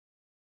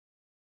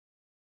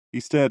He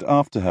stared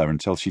after her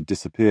until she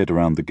disappeared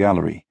around the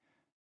gallery.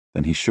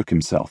 Then he shook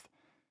himself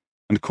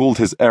and called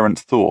his errant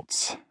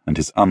thoughts and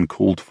his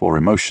uncalled-for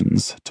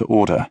emotions to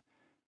order.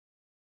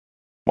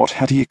 What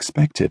had he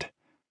expected?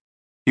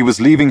 He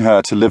was leaving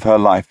her to live her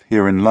life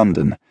here in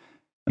London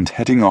and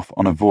heading off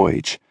on a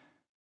voyage,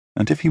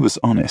 and if he was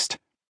honest,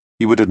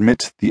 he would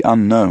admit the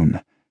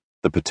unknown,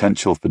 the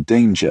potential for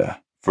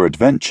danger, for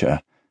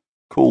adventure,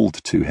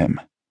 called to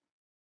him.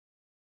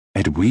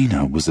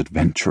 Edwina was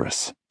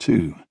adventurous,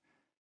 too.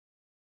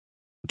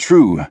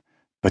 True,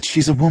 but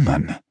she's a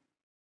woman.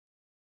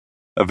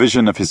 A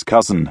vision of his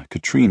cousin,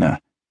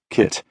 Katrina,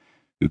 Kit,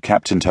 who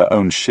captained her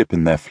own ship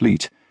in their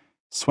fleet,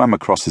 swam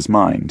across his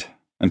mind,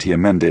 and he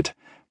amended.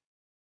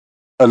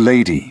 A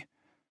lady.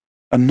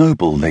 A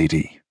noble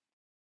lady.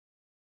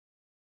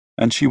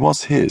 And she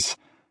was his,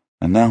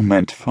 and now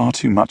meant far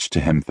too much to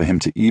him for him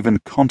to even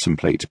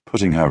contemplate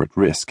putting her at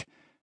risk,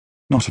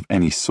 not of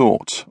any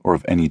sort or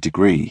of any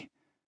degree.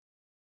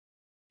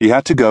 He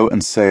had to go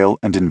and sail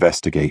and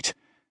investigate,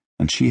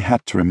 and she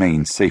had to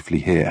remain safely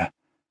here.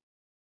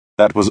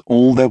 That was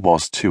all there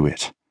was to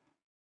it.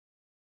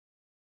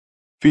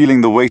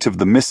 Feeling the weight of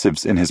the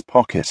missives in his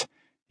pocket,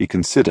 he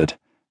considered,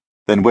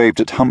 then waved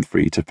at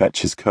Humphrey to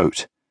fetch his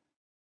coat.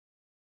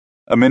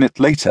 A minute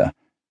later,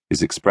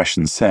 his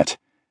expression set,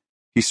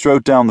 he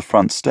strode down the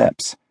front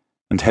steps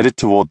and headed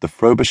toward the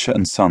Frobisher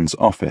 & Sons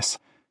office,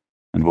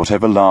 and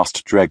whatever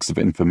last dregs of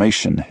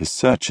information his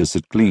searchers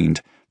had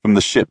gleaned from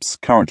the ships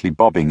currently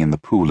bobbing in the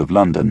Pool of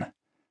London.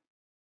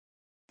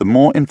 The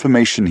more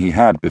information he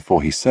had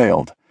before he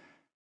sailed,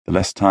 the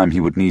less time he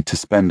would need to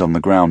spend on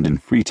the ground in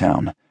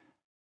Freetown,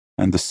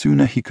 and the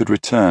sooner he could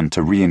return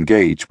to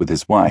re-engage with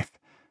his wife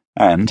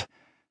and,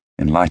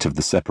 in light of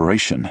the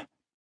separation,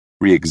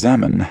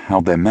 re-examine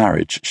how their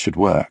marriage should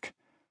work.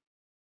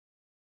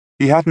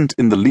 He hadn't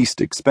in the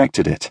least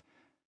expected it,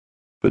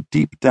 but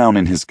deep down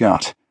in his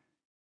gut,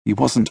 he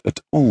wasn't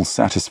at all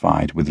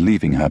satisfied with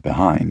leaving her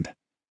behind.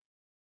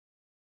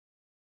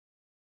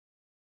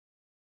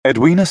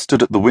 Edwina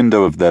stood at the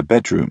window of their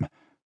bedroom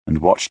and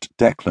watched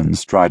Declan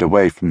stride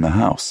away from the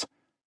house.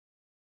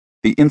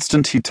 The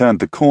instant he turned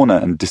the corner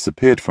and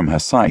disappeared from her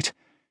sight,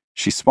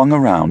 she swung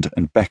around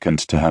and beckoned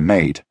to her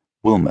maid,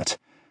 Wilmot,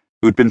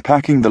 who had been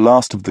packing the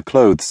last of the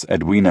clothes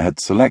Edwina had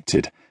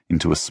selected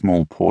into a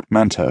small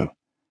portmanteau.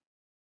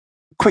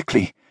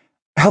 Quickly,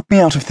 help me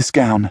out of this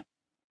gown.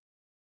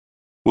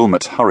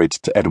 Wilmot hurried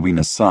to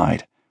Edwina's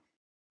side.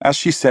 As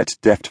she set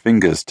deft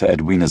fingers to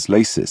Edwina's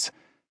laces,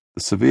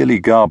 the severely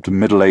garbed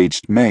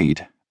middle-aged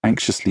maid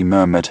anxiously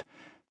murmured,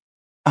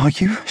 Are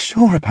you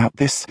sure about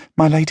this,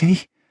 my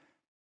lady?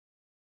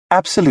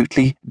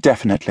 Absolutely,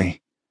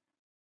 definitely.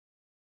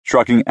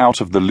 Shrugging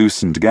out of the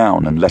loosened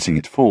gown and letting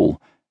it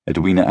fall,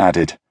 Edwina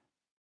added,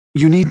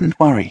 You needn't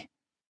worry.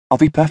 I'll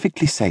be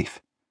perfectly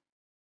safe.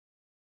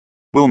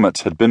 Wilmot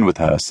had been with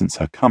her since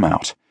her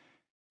come-out.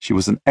 She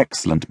was an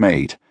excellent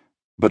maid,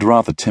 but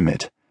rather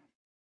timid.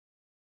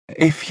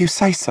 If you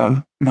say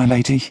so, my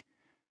lady.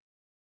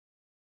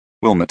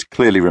 Wilmot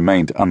clearly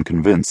remained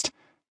unconvinced,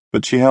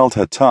 but she held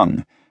her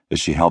tongue as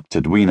she helped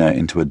Edwina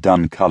into a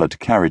dun-coloured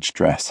carriage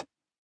dress.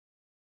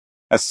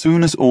 As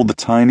soon as all the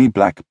tiny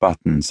black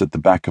buttons at the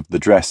back of the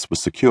dress were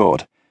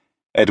secured,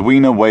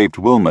 Edwina waved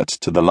Wilmot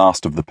to the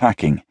last of the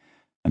packing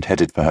and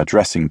headed for her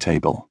dressing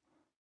table.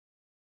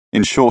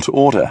 In short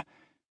order,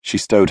 she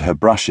stowed her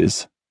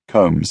brushes,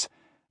 combs,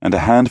 and a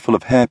handful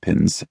of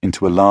hairpins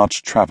into a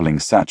large travelling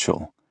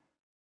satchel.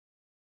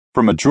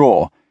 From a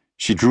drawer,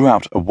 she drew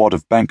out a wad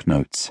of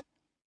banknotes.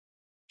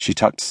 She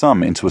tucked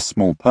some into a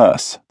small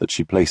purse that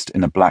she placed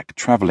in a black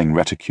travelling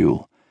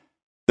reticule,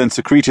 then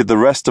secreted the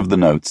rest of the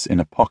notes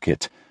in a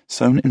pocket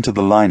sewn into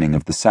the lining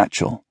of the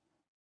satchel.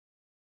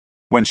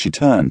 When she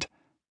turned,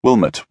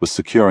 Wilmot was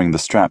securing the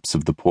straps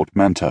of the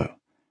portmanteau.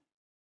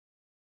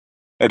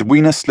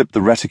 Edwina slipped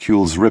the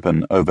reticule's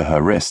ribbon over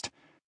her wrist,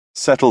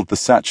 settled the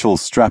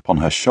satchel's strap on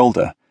her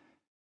shoulder,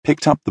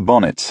 picked up the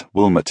bonnet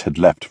Wilmot had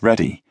left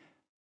ready,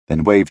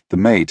 then waved the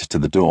maid to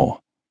the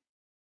door.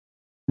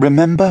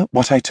 Remember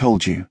what I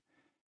told you.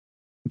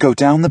 Go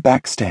down the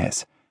back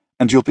stairs,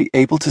 and you'll be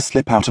able to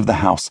slip out of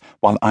the house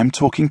while I'm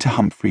talking to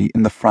Humphrey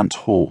in the front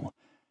hall.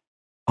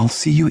 I'll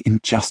see you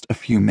in just a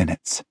few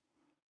minutes.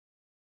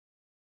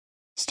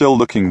 Still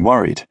looking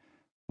worried,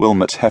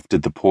 Wilmot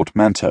hefted the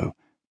portmanteau,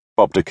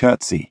 bobbed a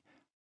curtsy,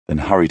 then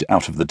hurried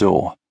out of the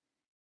door.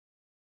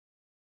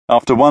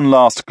 After one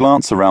last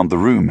glance around the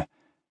room,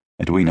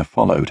 Edwina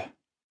followed,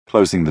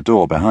 closing the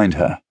door behind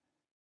her.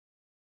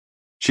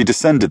 She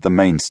descended the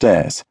main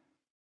stairs.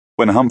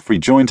 When Humphrey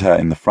joined her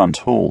in the front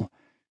hall,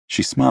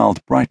 she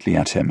smiled brightly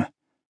at him.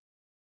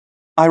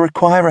 I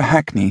require a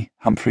hackney,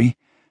 Humphrey.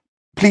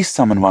 Please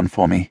summon one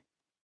for me.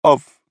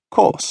 Of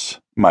course,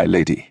 my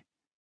lady.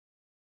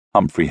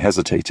 Humphrey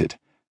hesitated,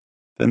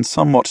 then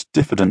somewhat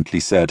diffidently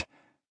said,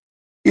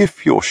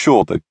 If you're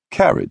sure the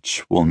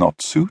carriage will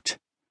not suit.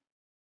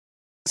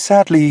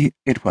 Sadly,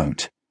 it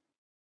won't.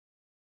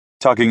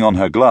 Tugging on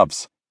her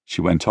gloves, she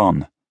went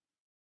on.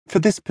 For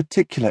this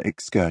particular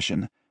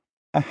excursion,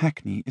 a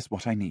hackney is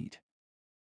what I need.